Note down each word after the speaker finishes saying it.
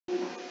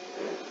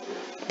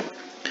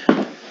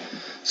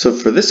So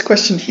for this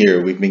question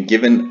here, we've been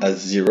given a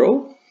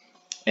 0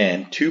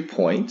 and 2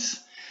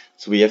 points.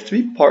 So we have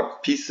three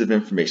pieces of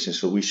information,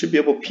 so we should be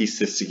able to piece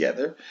this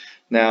together.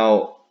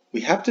 Now,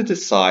 we have to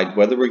decide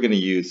whether we're going to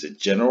use the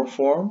general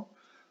form,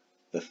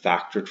 the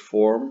factored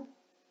form,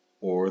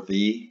 or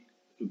the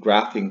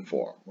graphing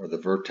form, or the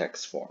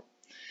vertex form.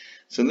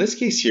 So in this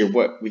case here,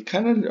 what we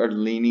kind of are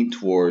leaning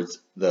towards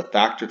the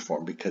factored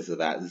form because of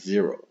that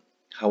 0.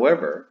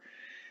 However,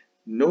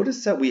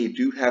 notice that we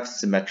do have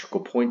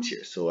symmetrical points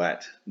here. So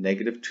at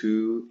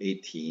 -2,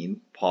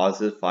 18,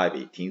 +5,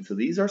 18. So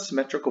these are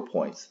symmetrical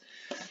points.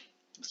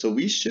 So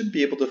we should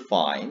be able to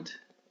find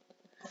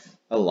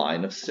a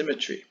line of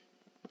symmetry.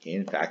 Okay,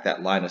 in fact,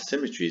 that line of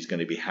symmetry is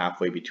going to be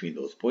halfway between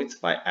those points.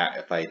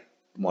 If I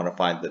want to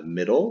find the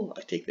middle,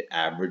 I take the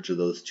average of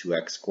those two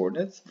x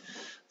coordinates.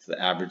 So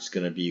the average is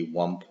going to be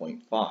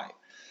 1.5.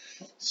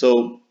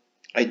 So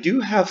I do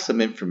have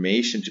some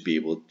information to be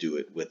able to do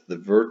it with the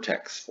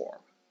vertex form.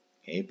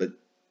 Okay, but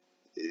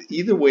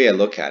either way I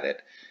look at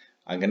it,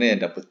 I'm going to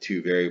end up with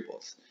two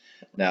variables.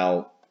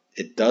 Now,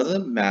 it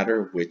doesn't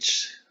matter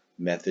which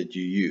method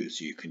you use.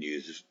 You can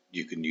use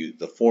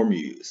the form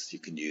you use. You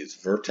can use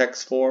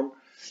vertex form,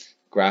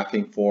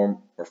 graphing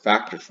form, or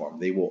factored form.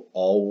 They will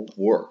all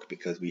work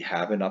because we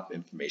have enough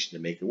information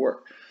to make it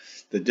work.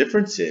 The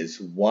difference is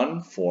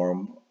one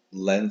form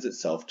lends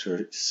itself to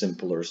a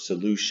simpler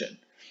solution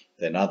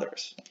than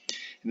others.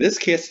 In this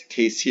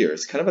case here,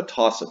 it's kind of a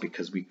toss-up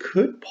because we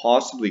could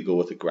possibly go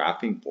with a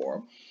graphing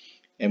form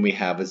and we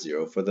have a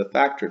 0 for the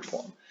factored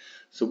form.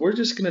 So we're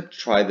just going to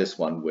try this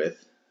one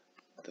with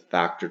the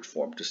factored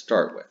form to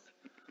start with.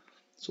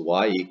 So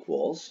y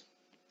equals,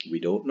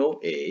 we don't know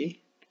a,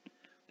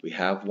 we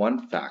have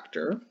one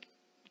factor,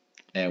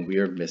 and we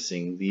are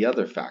missing the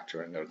other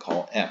factor I'm going to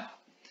call m.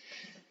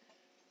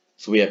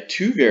 So we have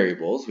two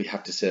variables, we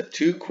have to set up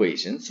two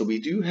equations, so we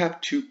do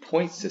have 2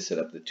 points to set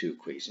up the two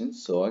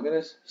equations. So I'm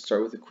going to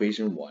start with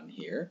equation 1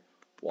 here,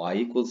 y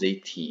equals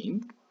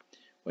 18,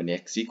 when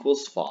x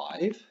equals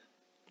 5,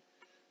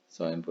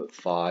 so I'm going to put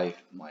 5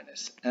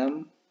 minus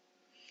m,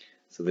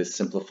 so this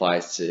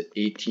simplifies to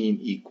 18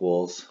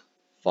 equals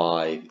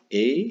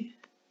 5a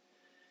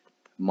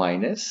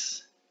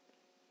minus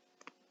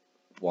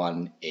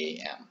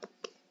 1am.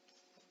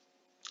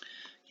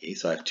 Okay,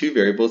 so I have two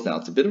variables now.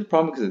 It's a bit of a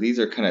problem because these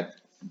are kind of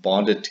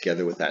bonded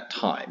together with that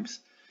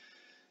times.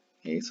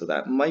 Okay, so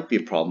that might be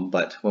a problem,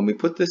 but when we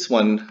put this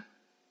one,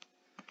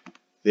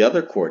 the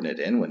other coordinate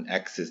in, when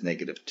x is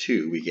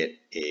 -2, we get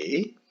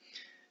a.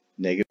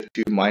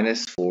 -2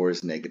 minus 4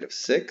 is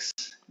 -6.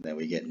 Then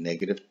we get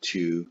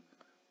 -2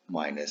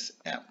 minus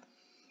m.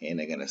 Okay,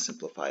 and I'm going to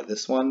simplify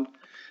this one.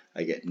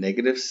 I get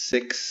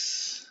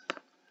 -6.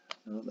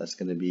 Oh, that's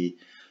going to be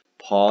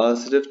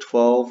positive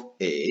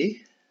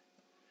 12a.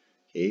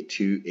 Okay,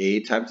 2a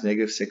times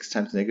 -6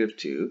 times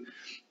 -2,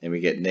 and we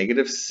get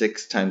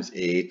 -6 times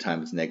a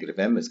times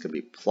 -m. It's going to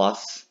be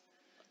plus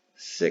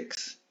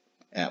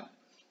 6m.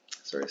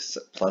 Sorry,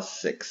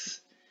 plus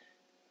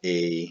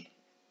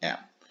 6am.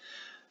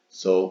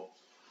 So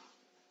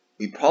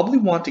we probably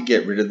want to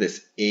get rid of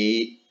this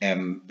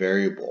am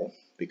variable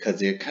because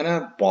they're kind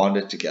of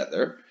bonded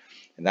together,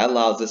 and that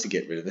allows us to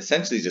get rid of,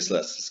 essentially just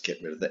lets us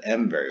get rid of the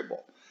m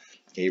variable.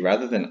 Okay,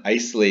 rather than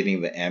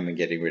isolating the m and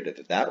getting rid of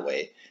it that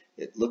way,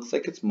 it looks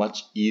like it's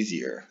much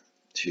easier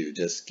to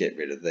just get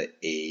rid of the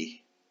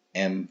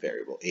am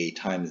variable, a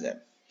times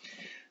m.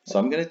 So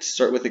I'm going to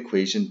start with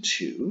equation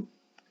 2,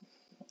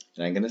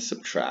 and I'm going to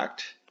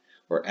subtract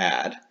or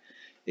add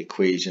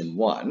equation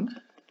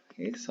 1.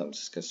 Okay, so I'm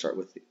just going to start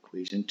with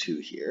equation 2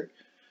 here.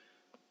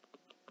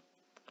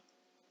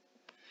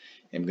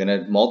 I'm going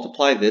to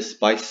multiply this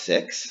by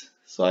 6,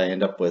 so I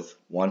end up with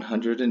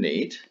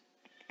 108,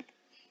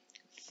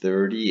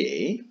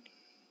 30a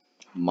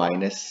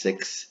minus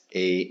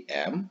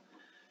 6am.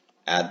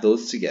 Add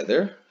those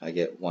together, I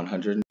get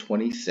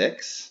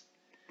 126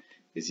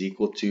 is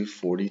equal to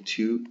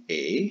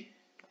 42a,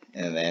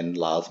 and then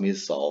allows me to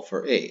solve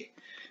for a.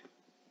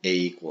 A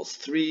equals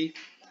 3.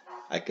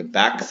 I can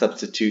back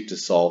substitute to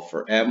solve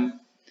for m.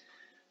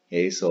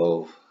 Okay,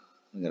 so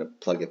I'm going to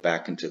plug it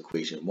back into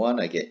equation 1.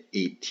 I get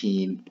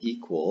 18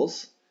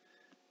 equals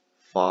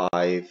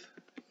 5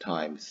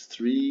 times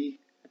 3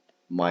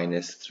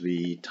 minus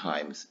 3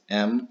 times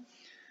m.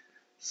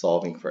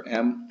 Solving for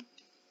m,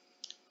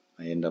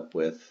 I end up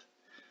with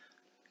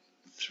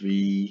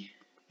 3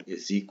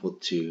 is equal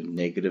to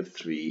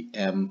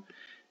 -3m.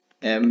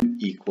 m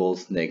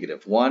equals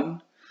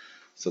 -1.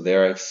 So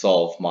there I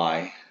solve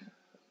my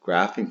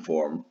graphing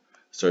form,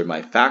 sorry,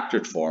 my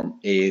factored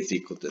form. A is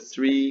equal to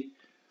 3,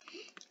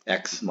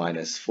 x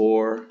minus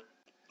 4,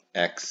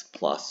 x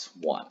plus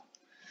 1.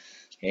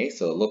 Okay,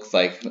 so it looks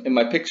like, and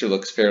my picture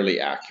looks fairly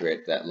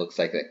accurate. That looks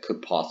like that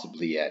could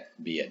possibly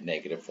be a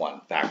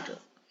 -1 factor.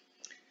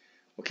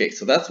 Okay,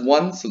 so that's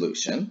one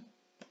solution.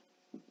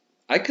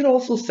 I could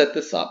also set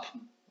this up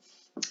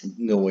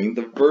knowing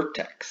the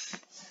vertex.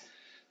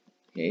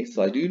 Okay,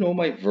 so I do know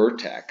my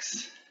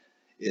vertex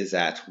is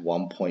at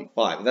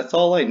 1.5. That's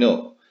all I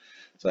know.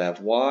 So I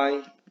have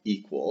y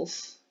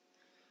equals,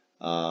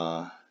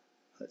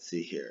 let's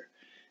see here,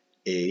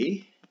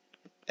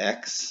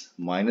 ax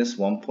minus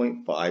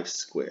 1.5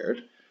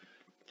 squared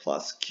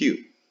plus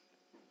q.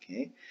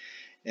 Okay,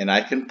 and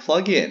I can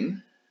plug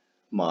in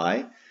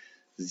my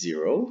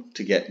 0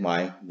 to get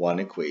my 1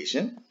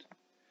 equation.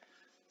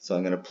 So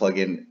I'm going to plug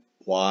in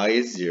y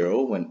is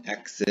 0 when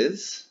x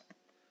is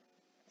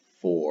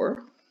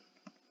 4.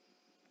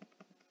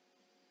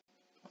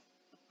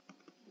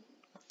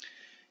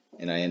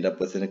 And I end up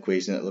with an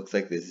equation that looks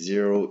like this.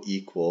 0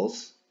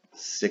 equals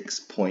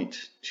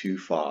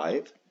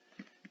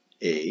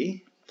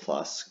 6.25a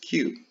plus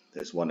q.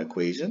 There's one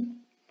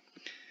equation.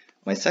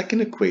 My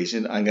second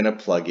equation, I'm going to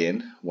plug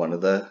in one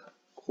of the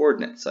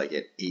coordinates. So I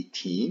get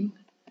 18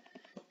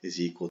 is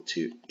equal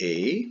to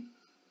a.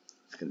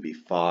 It's going to be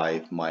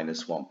 5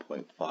 minus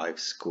 1.5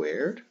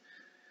 squared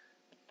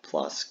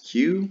plus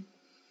q.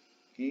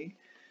 Okay.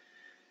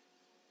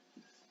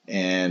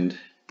 And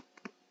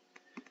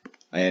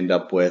I end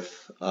up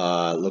with,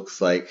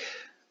 looks like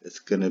it's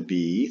going to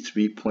be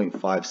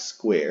 3.5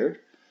 squared.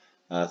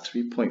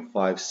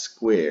 3.5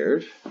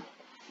 squared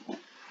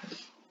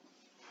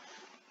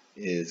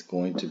is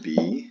going to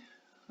be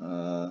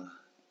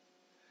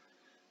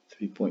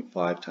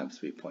 3.5 times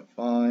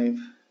 3.5.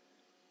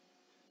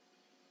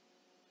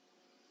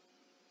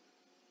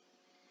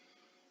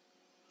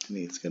 I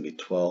think it's going to be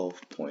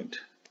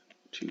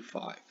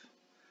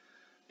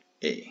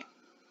 12.25a.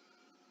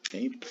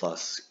 Okay,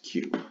 plus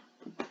q.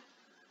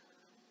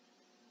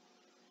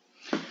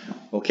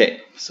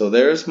 Okay, so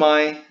there's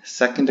my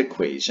second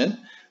equation.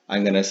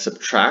 I'm going to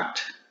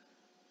subtract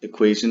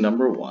equation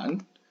number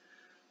 1.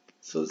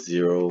 So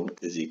 0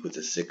 is equal to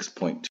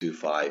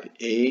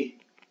 6.25a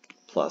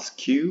plus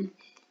q.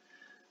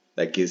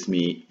 That gives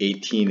me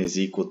 18 is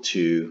equal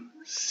to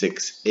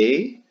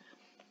 6a.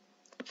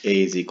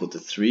 A is equal to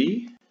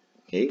 3,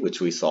 okay,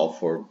 which we solved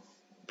for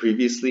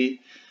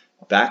previously.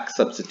 Back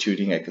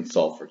substituting, I can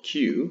solve for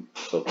q.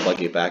 So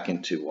plug it back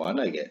into 1.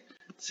 I get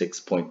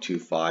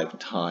 6.25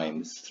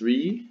 times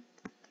 3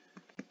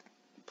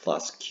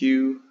 plus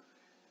q.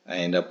 I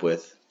end up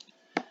with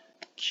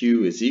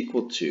q is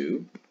equal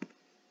to,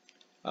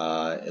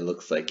 it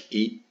looks like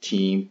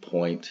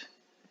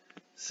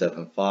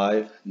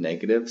 18.75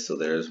 negative. So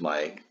there's my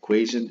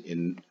equation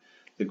in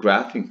the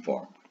graphing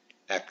form.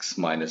 X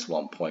minus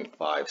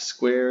 1.5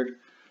 squared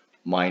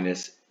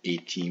minus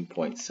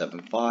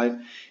 18.75.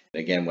 And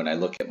again, when I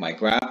look at my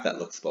graph, that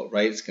looks about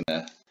right. It's going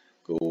to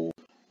go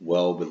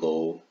well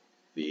below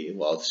the,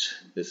 well,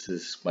 this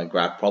is, my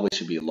graph probably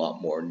should be a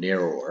lot more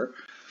narrower,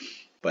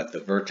 but the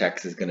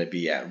vertex is going to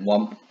be at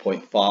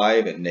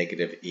 1.5 and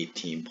negative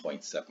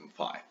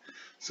 18.75.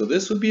 So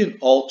this would be an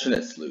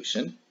alternate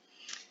solution.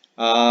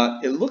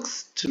 It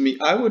looks to me,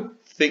 I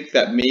would think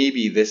that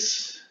maybe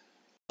this,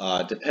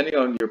 depending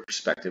on your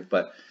perspective,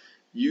 but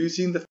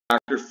using the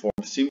factored form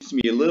seems to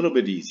me a little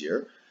bit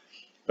easier.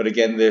 But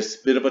again, there's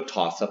a bit of a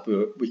toss-up.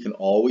 We can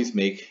always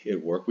make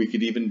it work. We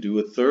could even do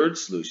a third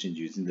solution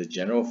using the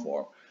general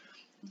form.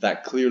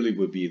 That clearly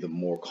would be the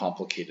more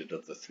complicated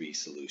of the three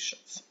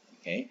solutions.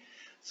 Okay,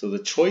 so the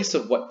choice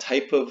of what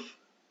type of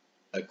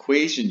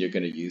equation you're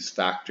going to use,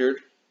 factored,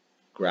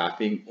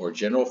 graphing, or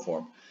general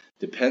form,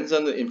 depends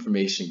on the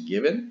information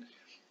given.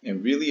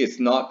 And really, it's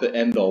not the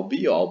end-all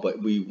be-all,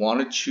 but we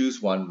want to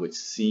choose one which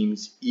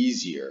seems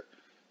easier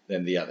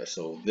than the other.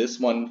 So this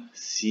one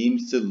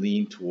seems to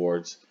lean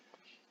towards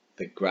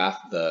the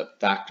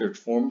factored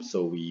form,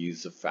 so we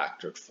use the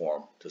factored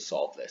form to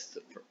solve this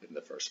in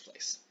the first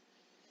place.